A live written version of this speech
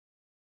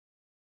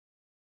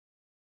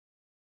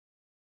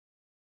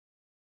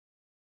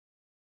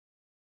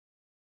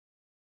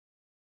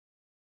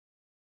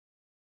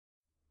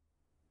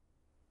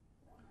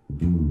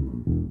Hi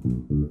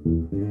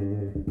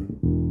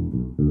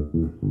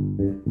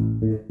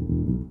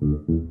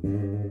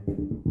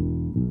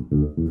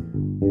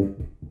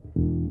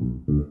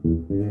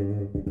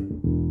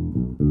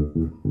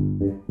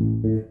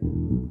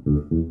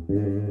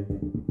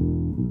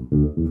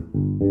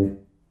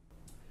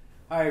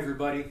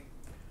everybody,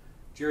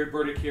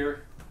 Burdick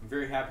here. I'm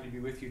very happy to be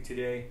with you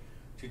today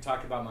to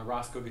talk about my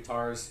Roscoe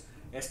Guitars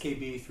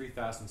SKB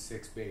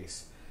 3006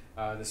 bass.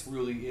 This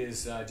really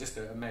is just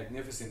a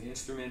magnificent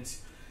instrument.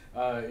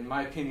 In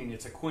my opinion,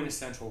 it's a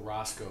quintessential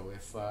Roscoe.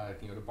 If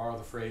to borrow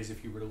the phrase,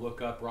 if you were to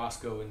look up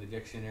Roscoe in the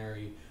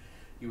dictionary,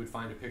 you would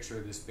find a picture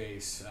of this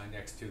bass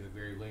next to the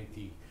very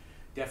lengthy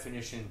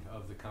definition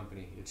of the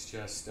company. It's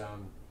just,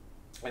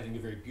 I think, a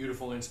very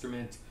beautiful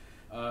instrument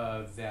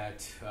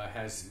that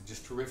has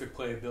just terrific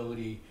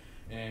playability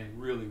and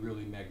really,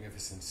 really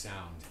magnificent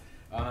sound.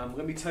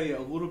 Let me tell you a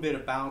little bit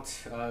about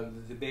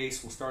the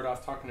bass. We'll start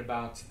off talking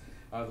about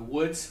the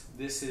woods.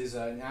 This is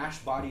an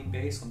ash-bodied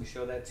bass. Let me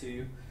show that to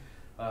you.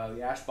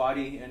 The ash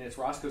body, and it's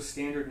Roscoe's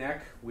standard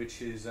neck,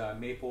 which is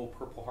maple,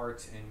 purple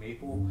heart, and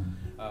maple.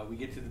 We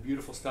get to the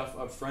beautiful stuff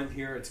up front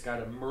here. It's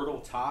got a Myrtle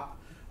top.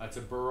 It's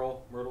a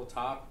burl Myrtle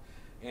top,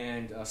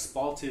 and a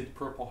spalted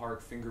purple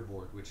heart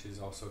fingerboard, which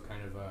is also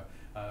kind of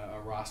a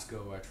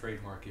Roscoe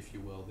trademark, if you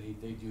will.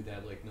 They do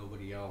that like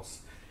nobody else.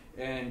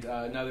 And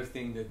another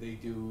thing that they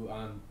do,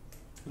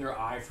 their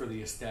eye for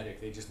the aesthetic.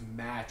 They just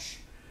match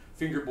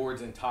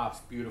fingerboards and tops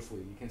beautifully.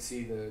 You can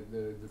see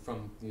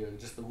from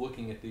just the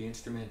looking at the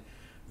instrument,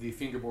 the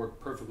fingerboard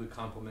perfectly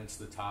complements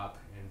the top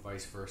and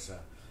vice versa.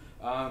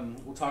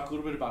 We'll talk a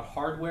little bit about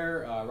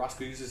hardware.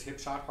 Roscoe uses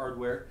Hipshot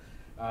hardware.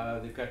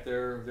 They've got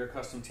their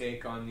custom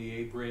take on the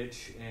A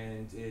bridge,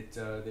 and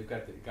they've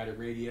got it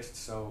radiused,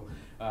 so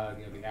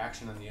the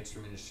action on the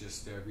instrument is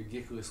just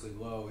ridiculously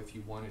low if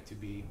you want it to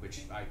be,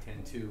 which I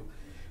tend to.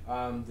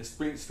 The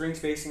string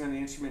spacing on the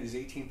instrument is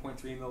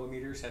 18.3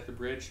 millimeters at the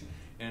bridge,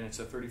 and it's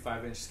a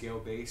 35-inch scale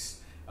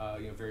bass.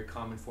 Very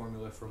common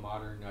formula for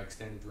modern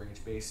extended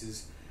range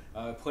basses.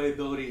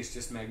 Playability is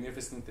just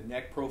magnificent. The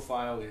neck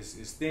profile is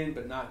thin,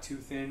 but not too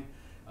thin.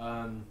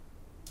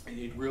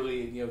 It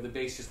really, the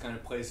bass just kind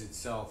of plays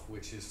itself,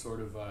 which is sort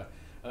of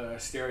a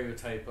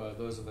stereotype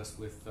those of us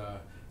with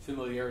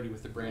familiarity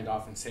with the brand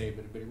often say,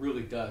 but it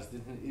really does. The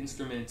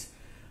instrument,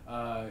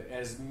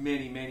 as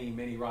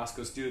many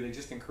Roscoes do, they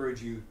just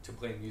encourage you to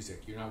play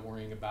music. You're not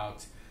worrying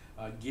about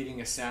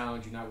getting a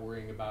sound. You're not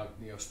worrying about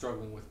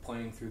struggling with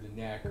playing through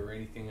the neck or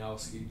anything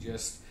else. You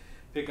just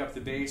pick up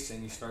the bass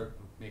and you start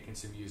making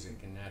some music,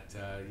 and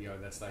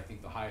that's, I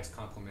think, the highest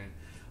compliment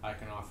I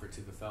can offer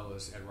to the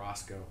fellows at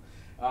Roscoe.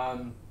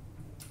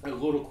 A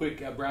little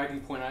quick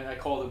bragging point, I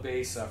call the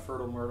bass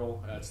Fertile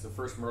Myrtle. It's the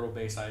first Myrtle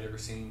bass I'd ever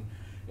seen,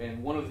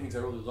 and one of the things I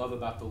really love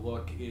about the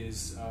look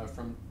is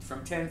from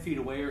 10 feet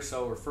away or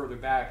so or further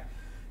back,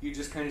 you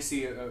just kind of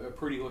see a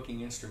pretty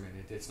looking instrument.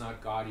 It's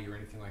not gaudy or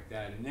anything like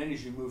that, and then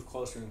as you move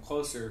closer and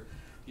closer,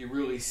 you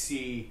really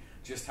see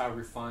just how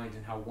refined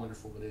and how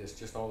wonderful it is.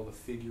 Just all the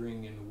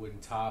figuring in the wooden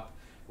top,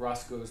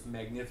 Roscoe's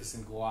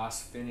magnificent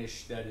gloss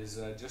finish that is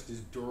just as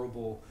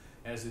durable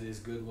as it is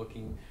good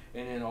looking,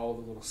 and then all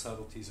the little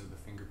subtleties of the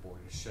fingerboard.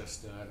 It's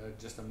just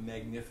a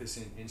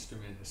magnificent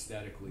instrument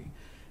aesthetically.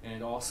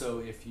 And also,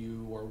 if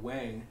you, or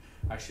when,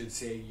 I should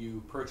say,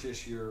 you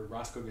purchase your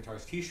Roscoe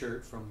Guitars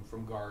t-shirt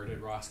from Guard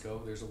at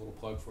Roscoe, there's a little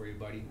plug for you,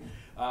 buddy,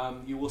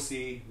 you will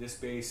see this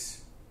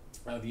bass,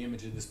 the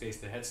image of this bass,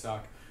 the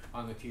headstock,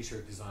 on the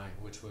t-shirt design,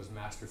 which was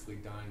masterfully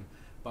done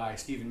by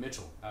Steve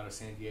Mitchell out of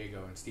San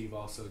Diego. And Steve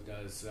also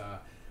does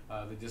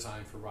the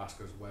design for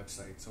Roscoe's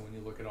website. So when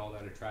you look at all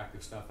that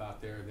attractive stuff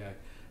out there that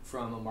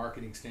from a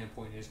marketing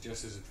standpoint is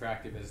just as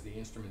attractive as the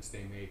instruments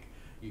they make,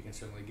 you can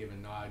certainly give a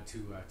nod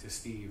to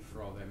Steve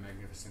for all that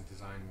magnificent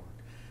design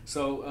work.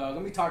 So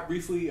let me talk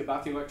briefly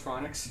about the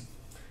electronics.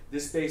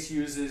 This bass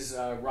uses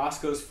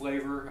Roscoe's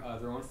flavor,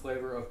 their own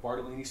flavor of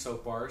Bartolini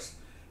soap bars,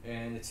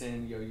 and it's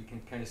in, you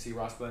can kind of see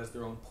Roscoe has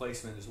their own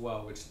placement as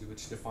well,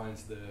 which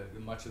defines the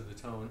much of the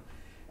tone.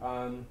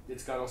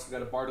 It's also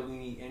got a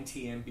Bartolini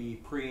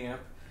NTMB preamp.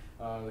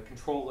 The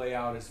control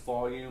layout is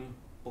volume,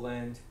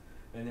 blend,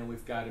 and then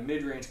we've got a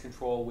mid-range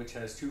control which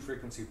has 2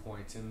 frequency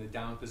points. In the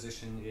down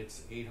position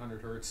it's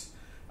 800 hertz,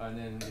 and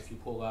then if you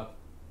pull up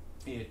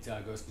it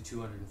goes to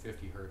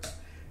 250 hertz.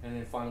 And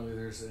then finally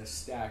there's a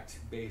stacked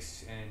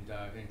bass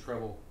and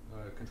treble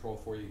control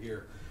for you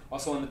here.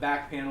 Also on the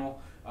back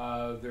panel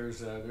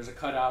there's a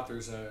cutout,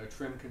 there's a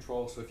trim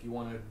control, so if you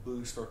want to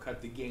boost or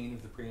cut the gain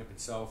of the preamp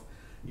itself,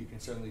 you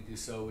can certainly do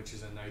so, which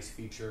is a nice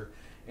feature.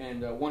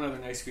 And one other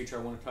nice feature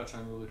I want to touch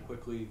on really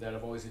quickly that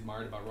I've always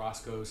admired about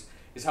Roscoe's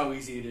is how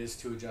easy it is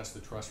to adjust the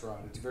truss rod.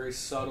 It's very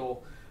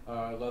subtle.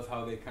 I love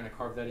how they kind of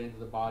carve that into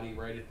the body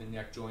right at the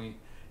neck joint,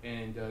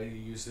 and you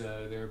use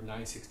their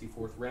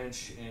 9/64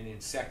 wrench, and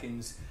in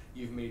seconds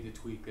you've made the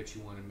tweak that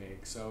you want to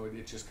make. So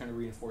it just kind of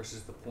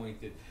reinforces the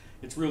point that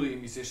it's really a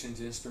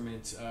musician's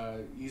instrument,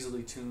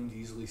 easily tuned,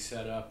 easily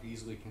set up,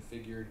 easily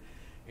configured,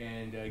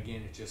 and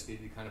again,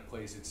 it kind of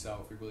plays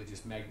itself. It really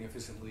just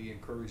magnificently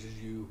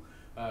encourages you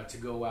to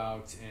go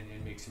out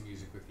and make some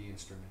music with the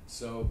instrument.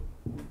 So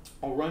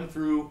I'll run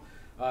through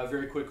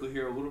very quickly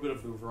here a little bit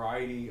of the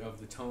variety of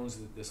the tones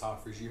that this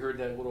offers. You heard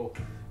that little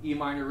E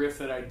minor riff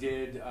that I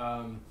did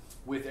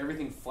with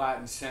everything flat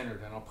and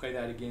centered, and I'll play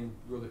that again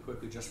really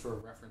quickly just for a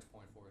reference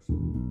point for us.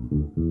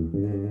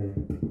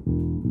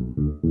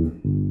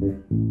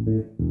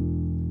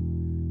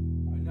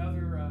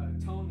 Another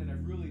tone that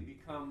I've really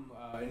become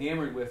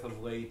enamored with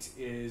of late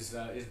is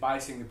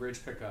biasing the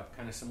bridge pickup,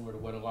 kind of similar to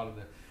what a lot of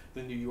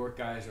the New York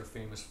guys are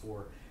famous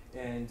for.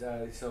 And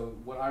so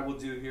what I will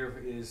do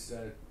here is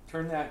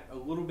turn that a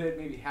little bit,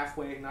 maybe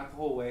halfway, not the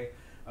whole way,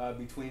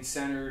 between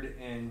centered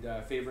and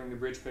favoring the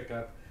bridge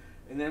pickup.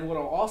 And then what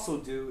I'll also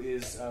do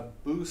is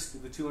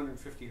boost the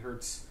 250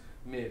 hertz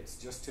mids,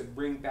 just to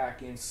bring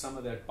back in some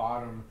of that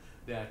bottom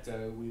that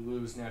we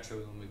lose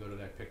naturally when we go to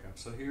that pickup.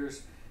 So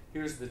here's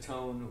the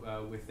tone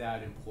with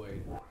that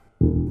employed.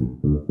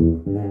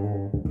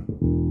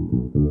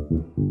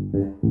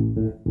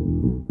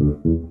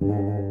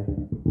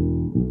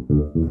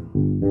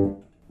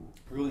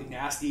 Really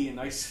nasty and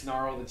nice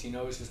snarl that you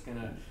know is just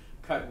gonna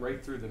cut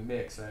right through the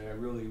mix. I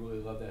really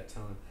love that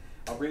tone.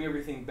 I'll bring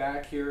everything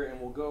back here,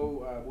 and we'll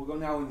go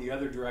now in the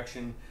other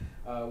direction.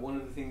 One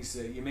of the things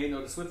that you may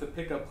notice with the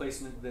pickup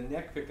placement, the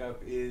neck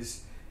pickup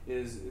is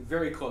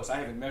very close. I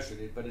haven't measured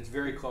it, but it's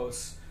very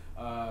close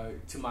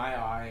to my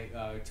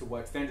eye to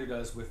what Fender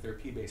does with their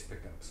P-bass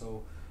pickup.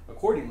 So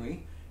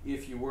accordingly,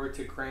 if you were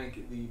to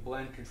crank the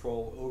blend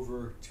control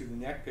over to the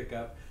neck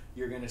pickup,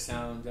 you're going to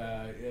sound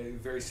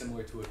very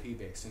similar to a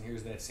P-bass. And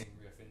here's that same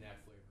riff in that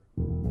flavor.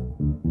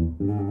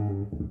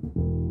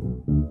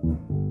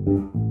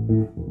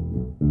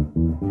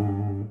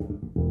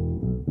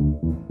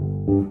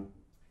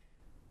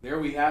 There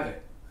we have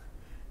it.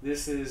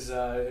 This is,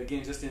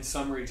 again, just in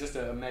summary, just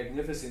a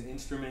magnificent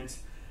instrument.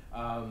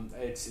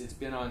 It's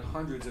been on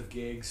hundreds of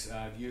gigs.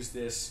 I've used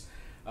this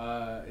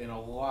in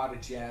a lot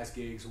of jazz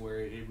gigs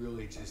where it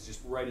really is just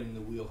right in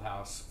the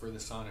wheelhouse for the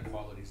sonic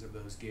qualities of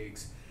those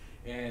gigs.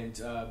 And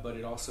but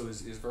it also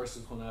is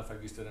versatile enough.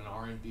 I've used it in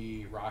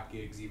R&B, rock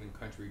gigs, even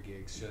country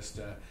gigs. Just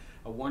a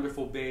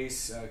wonderful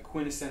bass,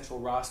 quintessential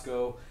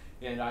Roscoe,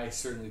 and I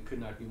certainly could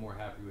not be more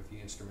happy with the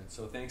instrument.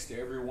 So thanks to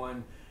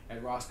everyone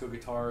at Roscoe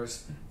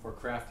Guitars for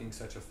crafting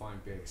such a fine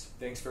bass.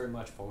 Thanks very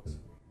much, folks.